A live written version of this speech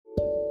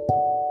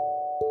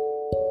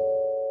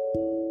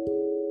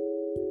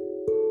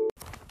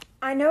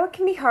I know it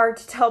can be hard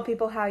to tell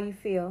people how you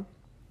feel.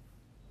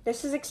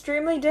 This is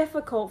extremely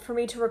difficult for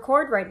me to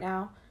record right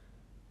now.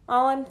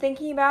 All I'm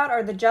thinking about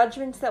are the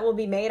judgments that will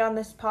be made on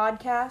this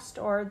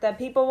podcast, or that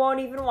people won't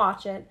even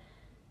watch it.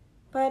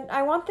 But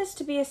I want this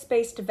to be a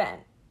space to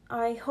vent.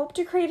 I hope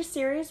to create a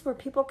series where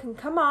people can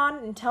come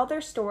on and tell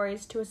their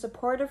stories to a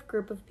supportive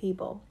group of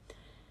people.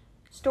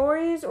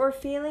 Stories or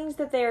feelings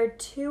that they are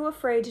too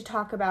afraid to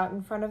talk about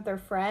in front of their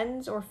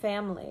friends or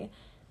family,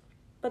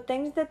 but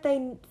things that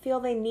they feel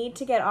they need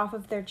to get off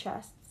of their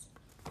chests.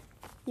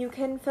 You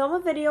can film a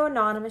video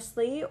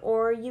anonymously,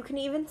 or you can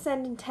even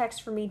send in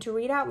text for me to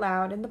read out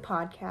loud in the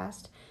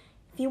podcast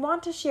if you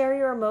want to share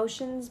your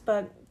emotions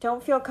but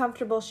don't feel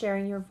comfortable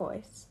sharing your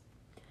voice.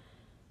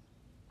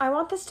 I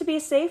want this to be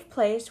a safe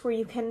place where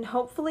you can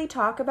hopefully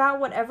talk about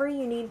whatever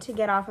you need to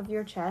get off of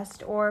your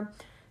chest, or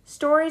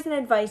stories and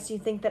advice you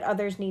think that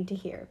others need to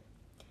hear.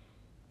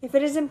 If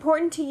it is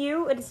important to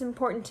you, it is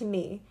important to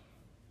me.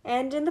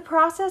 And in the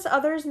process,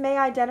 others may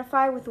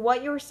identify with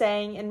what you're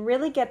saying and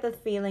really get the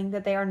feeling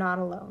that they are not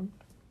alone.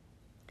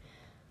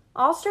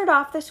 I'll start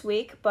off this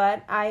week,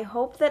 but I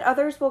hope that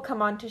others will come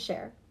on to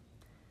share.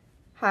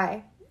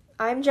 Hi,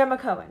 I'm Gemma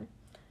Cohen.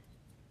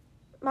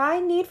 My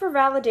need for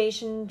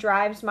validation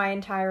drives my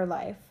entire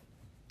life.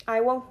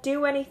 I won't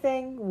do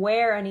anything,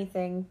 wear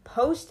anything,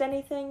 post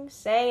anything,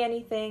 say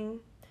anything,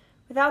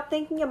 without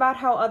thinking about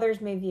how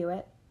others may view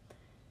it.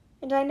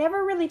 And I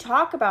never really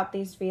talk about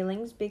these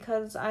feelings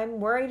because I'm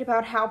worried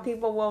about how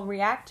people will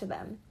react to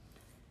them.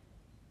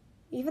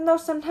 Even though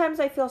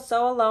sometimes I feel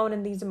so alone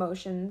in these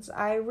emotions,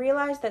 I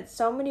realize that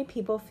so many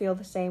people feel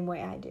the same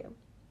way I do.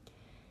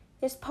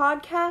 This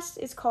podcast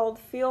is called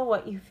Feel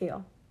What You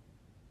Feel.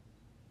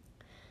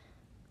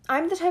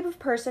 I'm the type of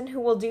person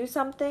who will do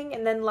something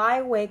and then lie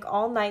awake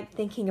all night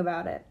thinking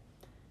about it.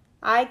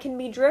 I can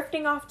be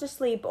drifting off to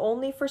sleep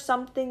only for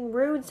something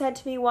rude said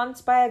to me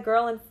once by a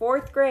girl in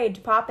 4th grade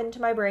to pop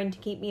into my brain to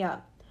keep me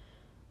up.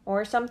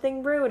 Or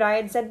something rude I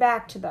had said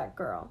back to that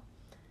girl.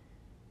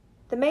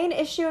 The main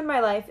issue in my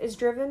life is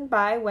driven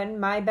by when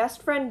my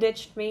best friend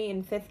ditched me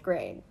in 5th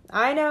grade.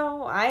 I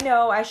know,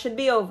 I should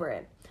be over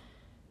it.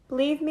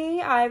 Believe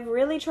me, I've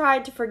really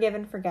tried to forgive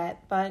and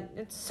forget, but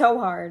it's so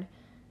hard.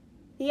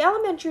 The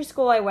elementary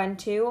school I went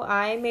to,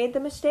 I made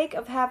the mistake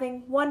of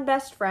having one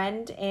best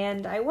friend,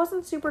 and I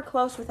wasn't super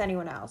close with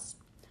anyone else.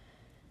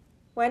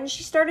 When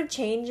she started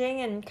changing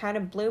and kind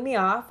of blew me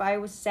off, I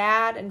was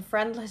sad and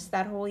friendless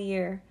that whole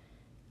year.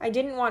 I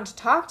didn't want to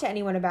talk to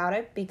anyone about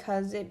it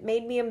because it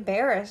made me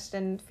embarrassed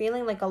and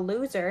feeling like a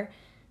loser,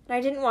 and I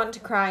didn't want to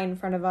cry in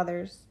front of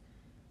others.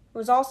 I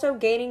was also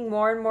gaining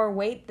more and more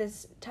weight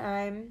this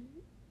time,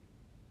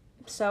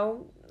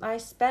 so I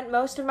spent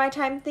most of my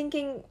time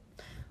thinking,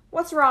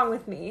 what's wrong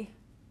with me?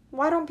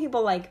 Why don't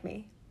people like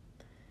me?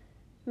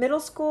 Middle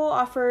school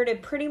offered a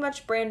pretty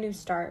much brand new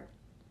start.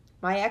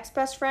 My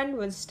ex-best friend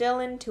was still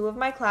in 2 of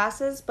my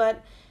classes,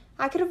 but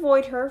I could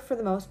avoid her for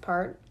the most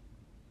part.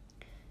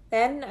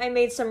 Then I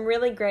made some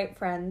really great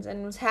friends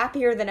and was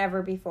happier than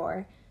ever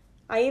before.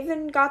 I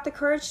even got the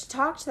courage to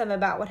talk to them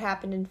about what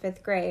happened in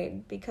 5th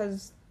grade,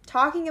 because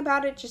talking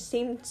about it just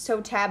seemed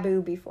so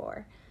taboo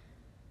before.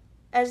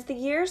 As the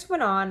years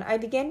went on, I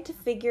began to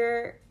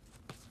figure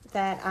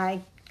that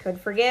I could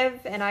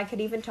forgive, and I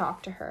could even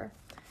talk to her.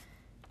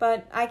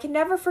 But I could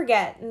never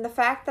forget, and the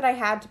fact that I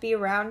had to be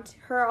around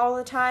her all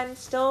the time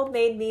still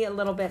made me a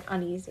little bit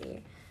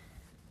uneasy.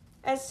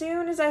 As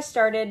soon as I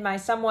started my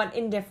somewhat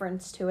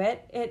indifference to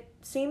it, it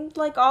seemed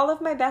like all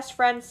of my best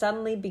friends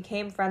suddenly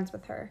became friends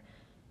with her.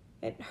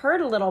 It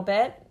hurt a little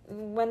bit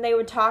when they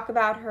would talk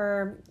about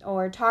her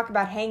or talk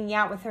about hanging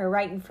out with her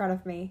right in front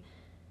of me.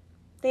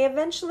 They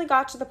eventually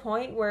got to the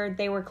point where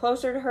they were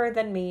closer to her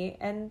than me,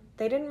 and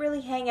they didn't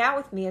really hang out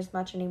with me as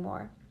much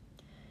anymore.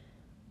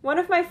 One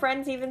of my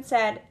friends even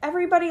said,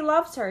 "Everybody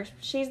loves her,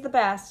 she's the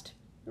best,"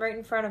 right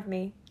in front of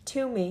me,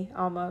 to me,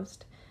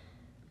 almost.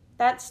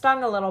 That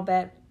stung a little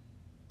bit.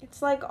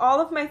 It's like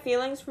all of my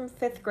feelings from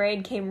 5th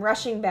grade came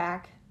rushing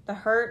back. The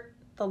hurt,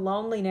 the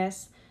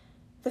loneliness,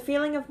 the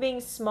feeling of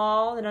being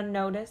small and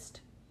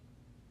unnoticed.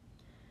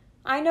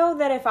 I know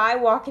that if I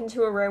walk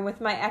into a room with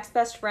my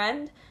ex-best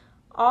friend,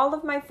 all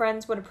of my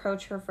friends would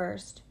approach her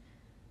first.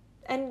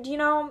 And,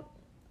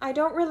 I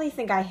don't really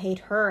think I hate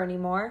her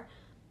anymore.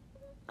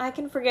 I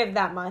can forgive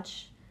that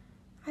much.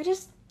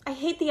 I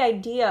hate the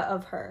idea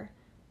of her.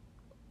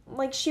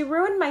 Like, she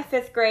ruined my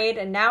 5th grade,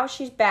 and now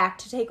she's back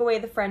to take away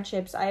the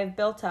friendships I have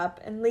built up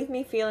and leave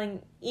me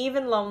feeling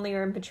even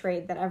lonelier and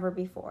betrayed than ever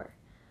before.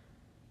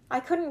 I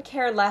couldn't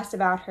care less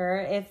about her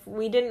if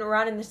we didn't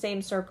run in the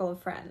same circle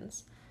of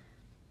friends.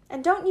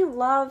 And don't you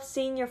love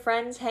seeing your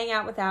friends hang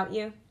out without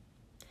you?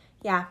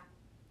 Yeah,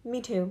 me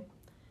too.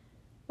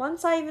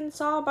 Once I even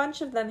saw a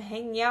bunch of them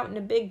hanging out in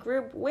a big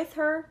group with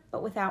her,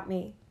 but without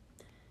me.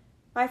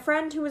 My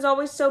friend who was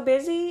always so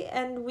busy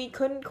and we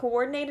couldn't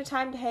coordinate a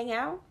time to hang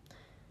out,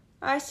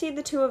 I see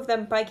the 2 of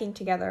them biking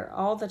together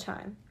all the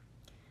time.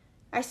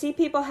 I see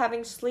people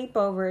having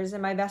sleepovers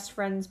in my best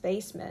friend's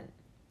basement.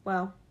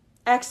 Well,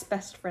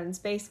 ex-best friend's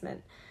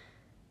basement.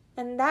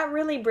 And that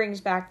really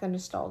brings back the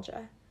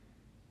nostalgia.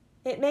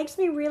 It makes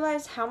me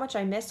realize how much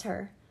I miss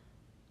her.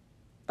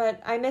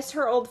 But I miss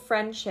her old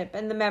friendship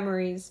and the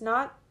memories,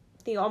 not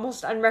the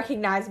almost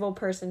unrecognizable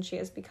person she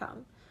has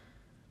become.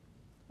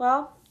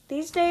 Well,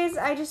 these days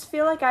I just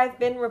feel like I've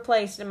been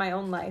replaced in my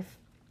own life.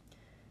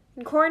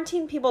 In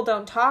quarantine, people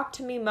don't talk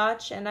to me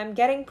much, and I'm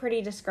getting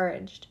pretty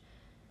discouraged.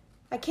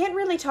 I can't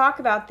really talk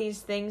about these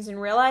things in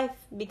real life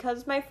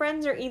because my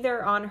friends are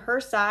either on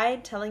her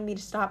side, telling me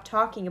to stop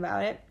talking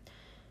about it,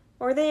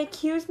 or they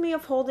accuse me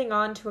of holding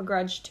on to a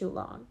grudge too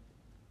long.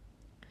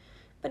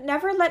 But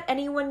never let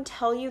anyone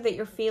tell you that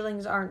your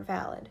feelings aren't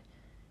valid.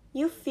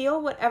 You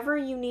feel whatever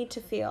you need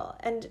to feel,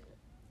 and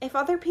if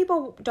other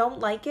people don't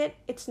like it,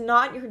 it's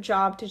not your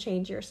job to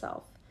change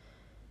yourself.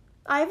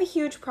 I have a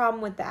huge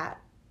problem with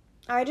that.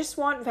 I just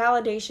want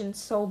validation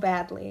so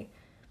badly.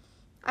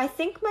 I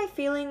think my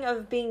feeling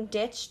of being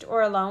ditched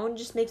or alone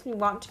just makes me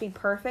want to be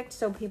perfect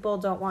so people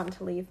don't want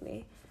to leave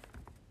me.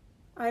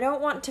 I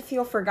don't want to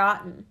feel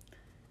forgotten.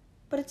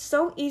 But it's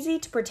so easy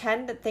to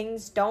pretend that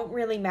things don't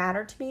really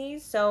matter to me,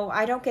 so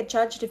I don't get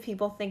judged if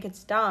people think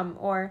it's dumb,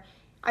 or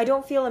I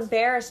don't feel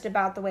embarrassed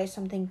about the way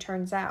something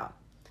turns out.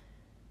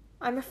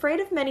 I'm afraid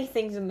of many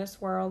things in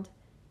this world.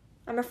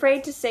 I'm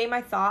afraid to say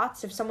my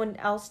thoughts if someone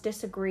else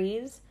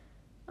disagrees.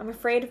 I'm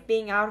afraid of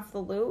being out of the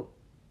loop.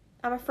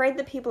 I'm afraid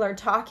that people are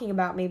talking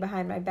about me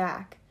behind my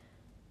back.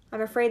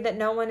 I'm afraid that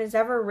no one is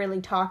ever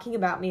really talking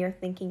about me or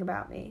thinking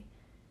about me.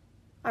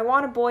 I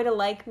want a boy to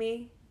like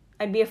me.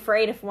 I'd be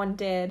afraid if one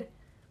did.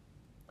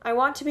 I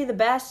want to be the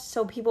best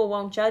so people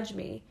won't judge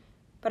me,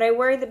 but I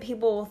worry that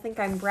people will think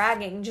I'm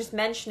bragging just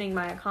mentioning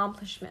my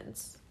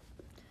accomplishments.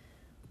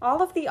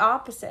 All of the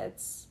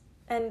opposites,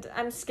 and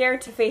I'm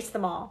scared to face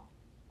them all.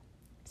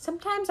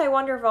 Sometimes I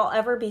wonder if I'll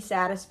ever be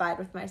satisfied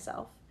with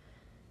myself.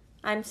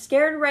 I'm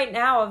scared right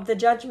now of the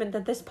judgment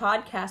that this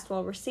podcast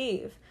will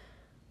receive.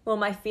 Will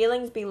my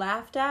feelings be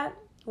laughed at?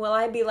 Will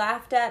I be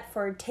laughed at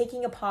for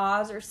taking a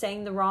pause or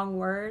saying the wrong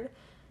word?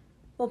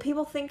 Will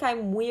people think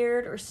I'm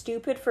weird or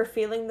stupid for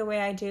feeling the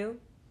way I do?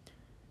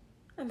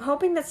 I'm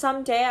hoping that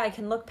someday I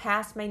can look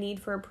past my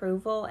need for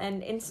approval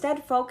and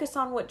instead focus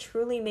on what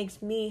truly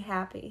makes me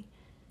happy.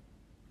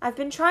 I've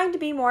been trying to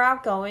be more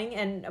outgoing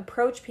and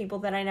approach people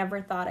that I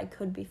never thought I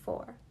could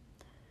before.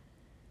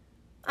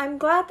 I'm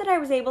glad that I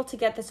was able to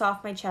get this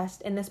off my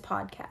chest in this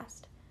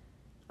podcast.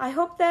 I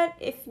hope that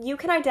if you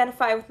can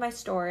identify with my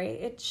story,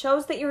 it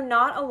shows that you're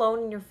not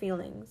alone in your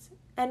feelings,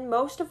 and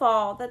most of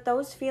all, that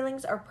those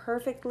feelings are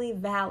perfectly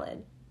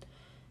valid.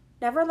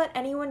 Never let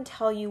anyone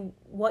tell you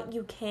what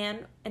you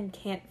can and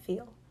can't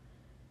feel.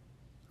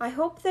 I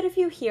hope that if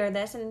you hear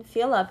this and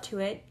feel up to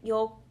it,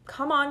 you'll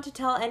come on to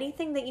tell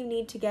anything that you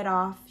need to get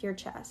off your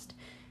chest.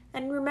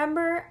 And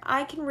remember,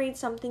 I can read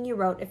something you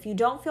wrote if you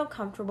don't feel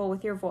comfortable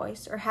with your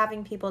voice or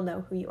having people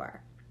know who you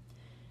are.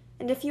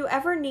 And if you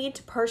ever need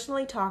to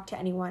personally talk to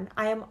anyone,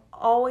 I am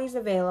always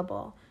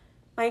available.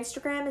 My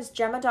Instagram is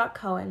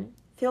gemma.cohen.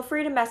 Feel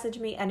free to message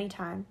me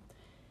anytime.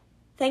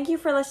 Thank you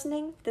for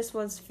listening. This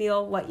was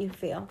Feel What You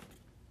Feel.